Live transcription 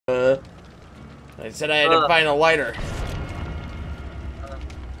I said I had to find a lighter.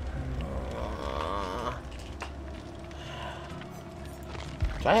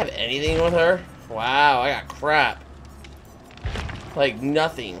 Do I have anything with her? Wow, I got crap. Like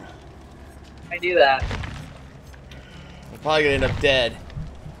nothing. I do that. I'm probably gonna end up dead.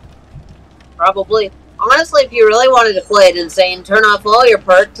 Probably. Honestly, if you really wanted to play it insane, turn off all your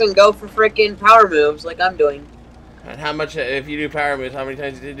perks and go for freaking power moves like I'm doing. And how much, if you do power moves, how many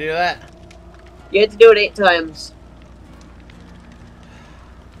times did you do that? You have to do it 8 times.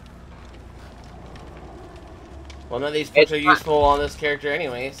 Well, none of these perks are useful on this character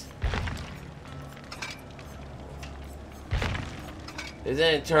anyways. Isn't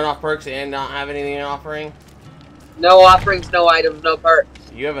it turn off perks and not have anything in offering? No offerings, no items, no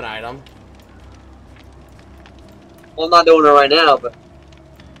perks. You have an item. Well, I'm not doing it right now, but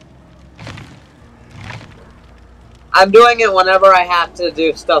I'm doing it whenever I have to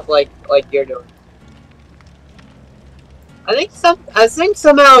do stuff like you're doing. I think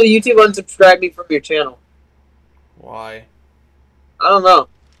somehow YouTube unsubscribed me from your channel. Why? I don't know.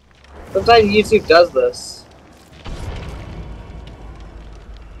 Sometimes YouTube does this.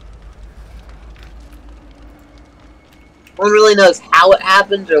 No one really knows how it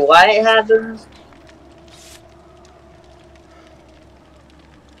happens or why it happens.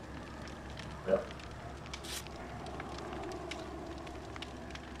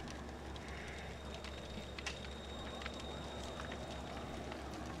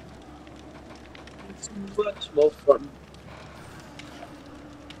 It's much more fun.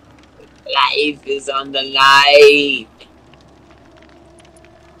 Life is on the line.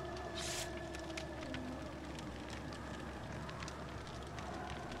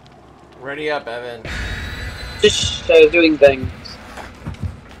 Ready up, Evan. Just doing things.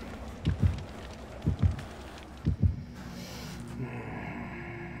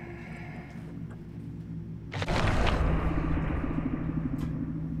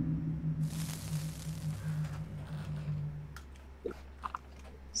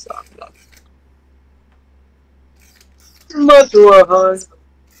 Much more fun.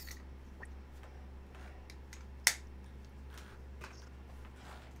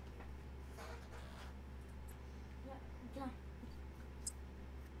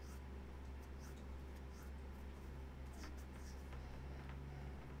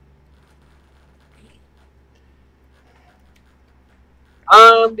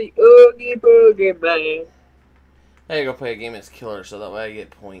 I'm the Oogie Boogie Man. I gotta go play a game as killer so that way I get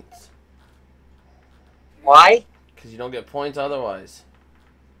points. Why? Because you don't get points otherwise.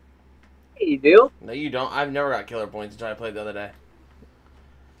 You do? No, you don't. I've never got killer points until I played the other day.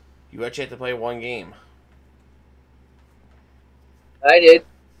 You actually have to play one game. I did.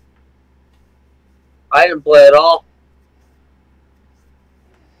 I didn't play at all.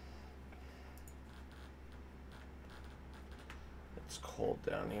 It's cold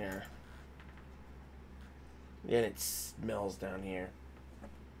down here. And it smells down here.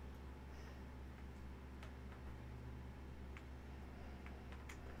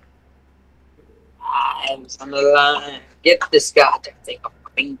 I'm on the line. Get this guy to take a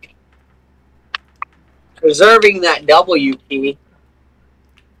pink. Preserving that W key.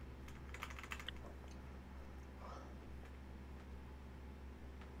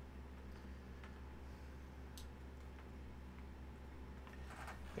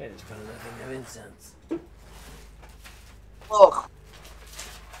 I just found nothing of incense. Oh.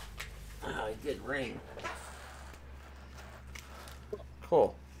 Oh, it did ring.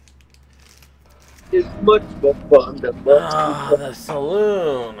 Cool. It's much more fun than the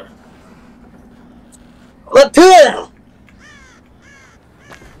saloon. Let's do it!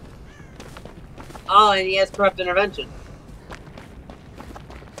 Oh, and he has corrupt intervention.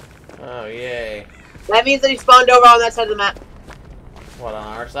 Oh, yay. That means that he spawned over on that side of the map. What, on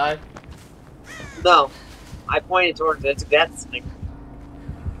our side? No. I pointed towards it. It's a Deathslinger.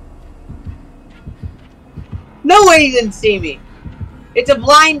 No way he didn't see me! It's a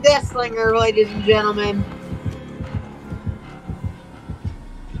blind Deathslinger, ladies and gentlemen.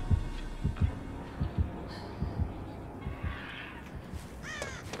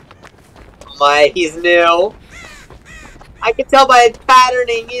 Oh my, he's new. I can tell by his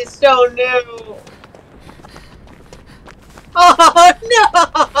patterning, he's so new. Oh no!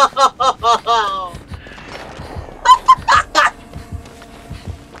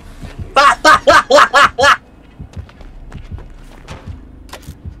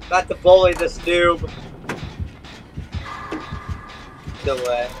 About to bully this noob. No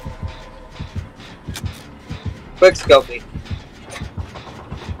way. Quick scope me.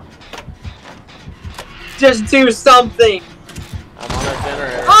 Just do something! I'm on a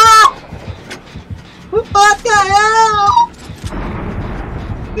generator. Ah! What the hell?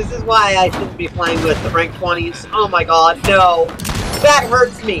 This is why I shouldn't be playing with the rank 20s. Oh my god, no. That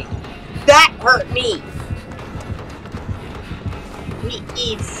hurts me. That hurt me.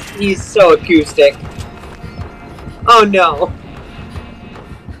 He's so acoustic. Oh no.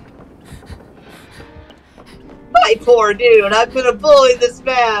 My poor dude, I'm gonna bully this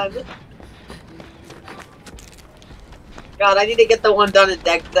man. God, I need to get the one done in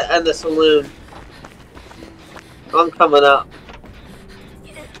the saloon. I'm coming up.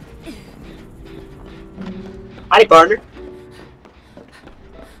 Howdy, partner.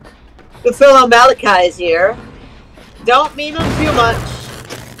 The fellow Malachi is here. Don't meme him too much.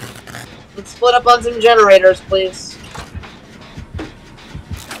 Let's split up on some generators, please.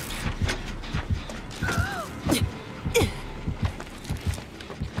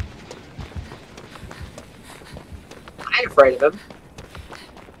 I ain't afraid of him.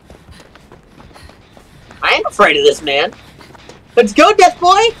 I ain't afraid of this man. Let's go, Death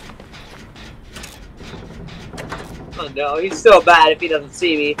Boy! Oh no, he's so bad if he doesn't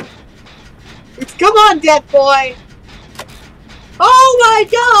see me. Come on, Death Boy! Oh my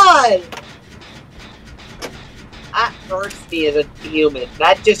god! That hurts me as a human.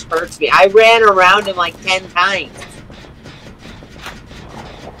 That just hurts me. I ran around him like 10 times.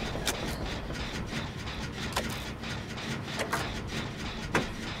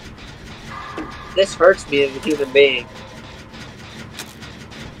 This hurts me as a human being.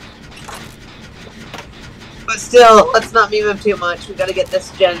 But still, let's not meme him too much. We gotta get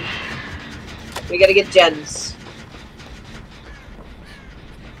this gen. We gotta get gens.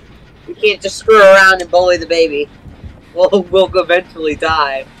 We can't just screw around and bully the baby. We'll eventually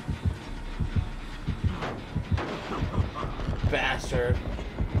die. Bastard.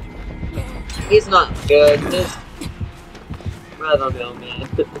 He's not good. Just... I don't know, man.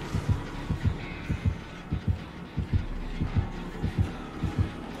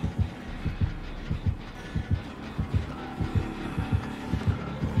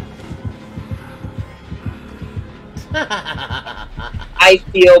 I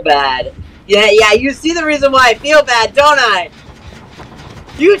feel bad. Yeah, you see the reason why I feel bad, don't I?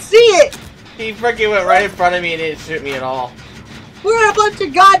 You see it! He freaking went right in front of me and didn't shoot me at all. We're a bunch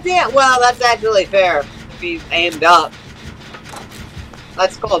of goddamn... Well, that's actually fair. If he aimed up.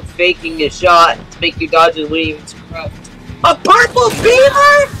 That's called faking a shot to make you dodge and leave. A purple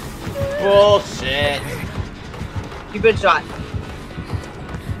beaver?! Bullshit. You've been shot.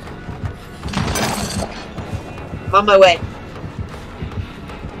 I'm on my way.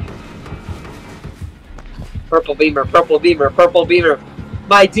 Purple beamer, purple beamer, purple beamer.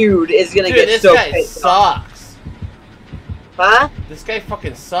 My dude is gonna get so pissed. This guy sucks. Huh? This guy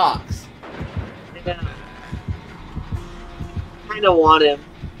fucking sucks. Kinda want him.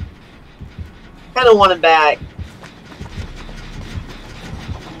 Kinda want him back.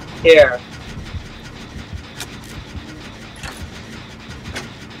 Here.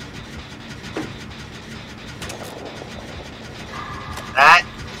 That.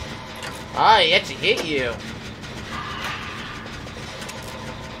 Ah, he actually hit you.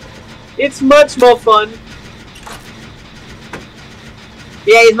 It's much more fun.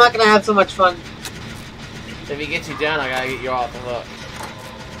 Yeah, he's not gonna have so much fun. If he gets you down, I gotta get you off the hook.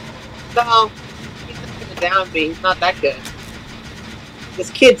 No, he's not gonna down me. He's not that good. This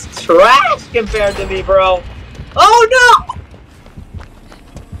kid's trash compared to me, bro. Oh no!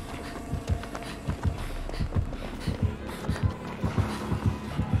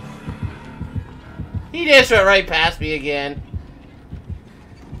 He just went right past me again.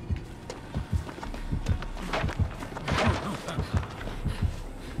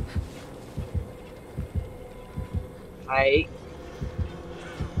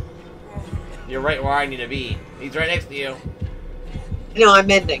 You're right where I need to be. He's right next to you. No, I'm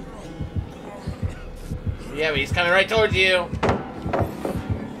mending. Yeah, but he's coming right towards you.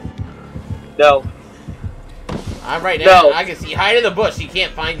 No. I'm right now. No. I can see. Hide in the bush. He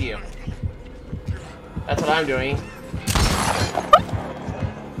can't find you. That's what I'm doing.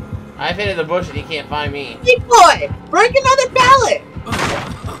 I've hit in the bush and he can't find me. Hey boy! Break another pallet!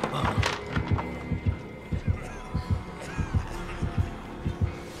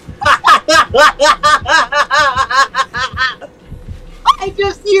 I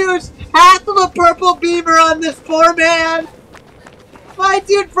just used half of a purple beamer on this poor man. My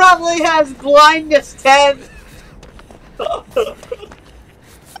dude probably has blindness 10.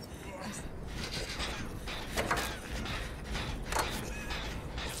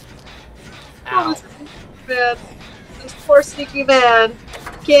 Ow. Man, this poor sneaky man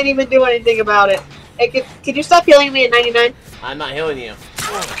can't even do anything about it. Hey, can you stop healing me at 99? I'm not healing you.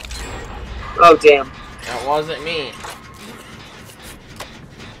 Oh, damn. That wasn't me.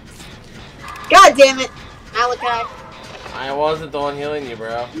 God damn it, Malachi. I wasn't the one healing you,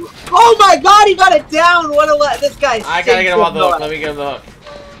 bro. Oh my god, he got it down! What a this guy stinks. I gotta get him off the hook. Let me get him the hook.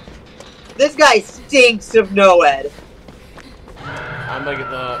 This guy stinks of Noed. I'm gonna get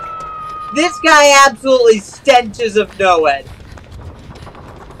the hook. This guy absolutely stenches of Noed.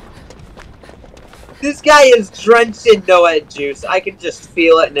 This guy is drenched in Noed juice. I can just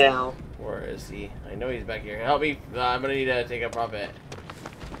feel it now. Where is he? I know he's back here. Help me. I'm gonna need to take a profit.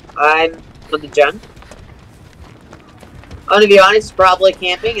 I'm on the gen. I'm gonna be honest, probably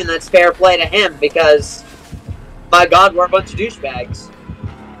camping, and that's fair play to him because, my god, we're a bunch of douchebags.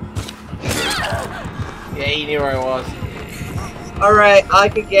 Yeah, he knew where I was. Alright, I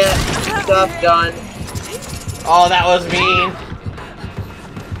could get stuff done. Oh, that was mean.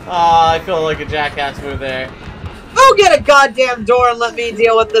 Oh, I feel like a jackass move there. Go get a goddamn door and let me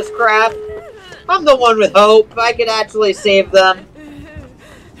deal with this crap. I'm the one with hope. I could actually save them.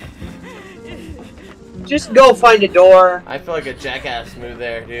 Just go find a door. I feel like a jackass move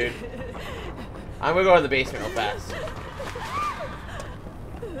there, dude. I'm gonna go in the basement real fast.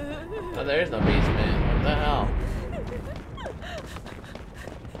 Oh, there is no basement. What the hell?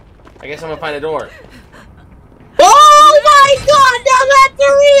 I guess I'm gonna find a door. Oh my god, now that's a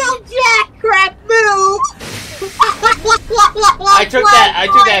real jack crap move! I took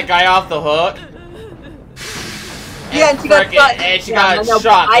that guy off the hook. Yeah, and she got shot. And she got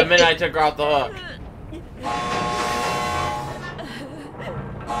shot the minute I took her off the hook.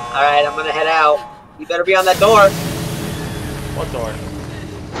 Alright, I'm gonna head out. You better be on that door. What door?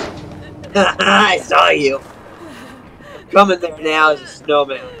 I saw you. Coming there now as a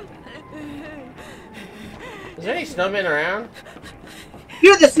snowman. Is there any snowmen around?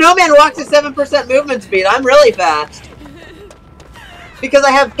 Dude, the snowman walks at 7% movement speed. I'm really fast. Because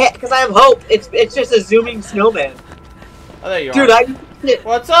I have hope. It's just a zooming snowman. Oh, there you Dude, are.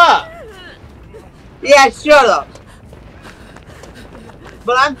 What's up? Yeah, shut up.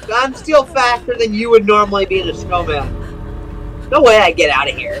 But I'm still faster than you would normally be in a snowman. No way I get out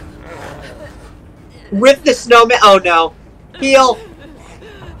of here. With the snowman. Oh no. Heal.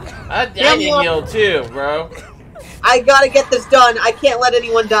 I need heal too, bro. I gotta get this done. I can't let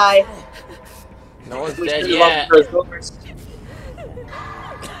anyone die. No one's dead yet. You're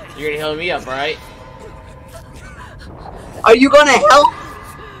gonna heal me up, right? Are you gonna help?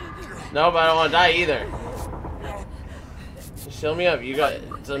 No, but I don't want to die either. Just heal me up. You got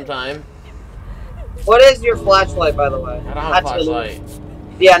some time. What is your flashlight, by the way? I don't have a flashlight.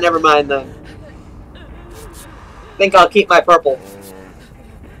 Yeah, never mind then. Think I'll keep my purple.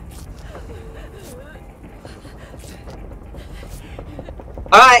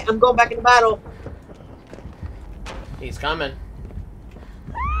 Alright, I'm going back into battle. He's coming.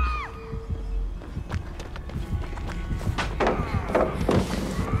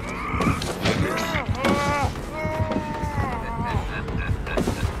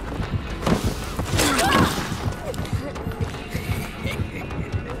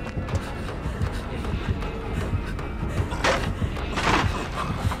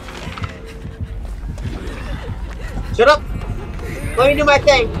 Shut up! Let me do my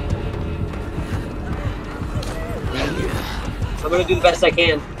thing. I'm gonna do the best I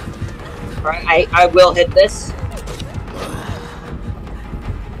can. Alright, I will hit this.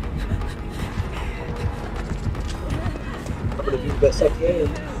 I'm gonna do the best I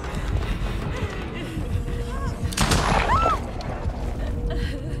can.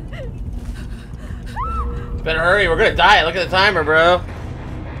 Better hurry, we're gonna die. Look at the timer, bro.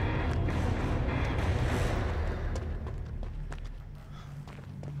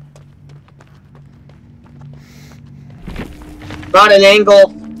 Not an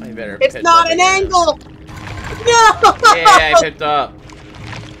angle. It's not an angle! No! Yeah, I picked up.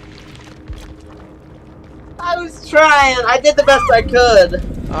 I was trying. I did the best I could.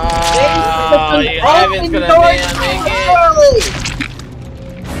 Oh, you haven't gonna make it.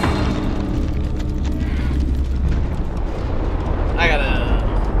 I got a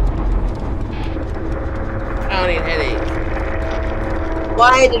pounding headache.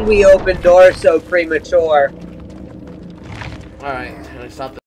 Why did we open doors so premature? Alright, I'm gonna stop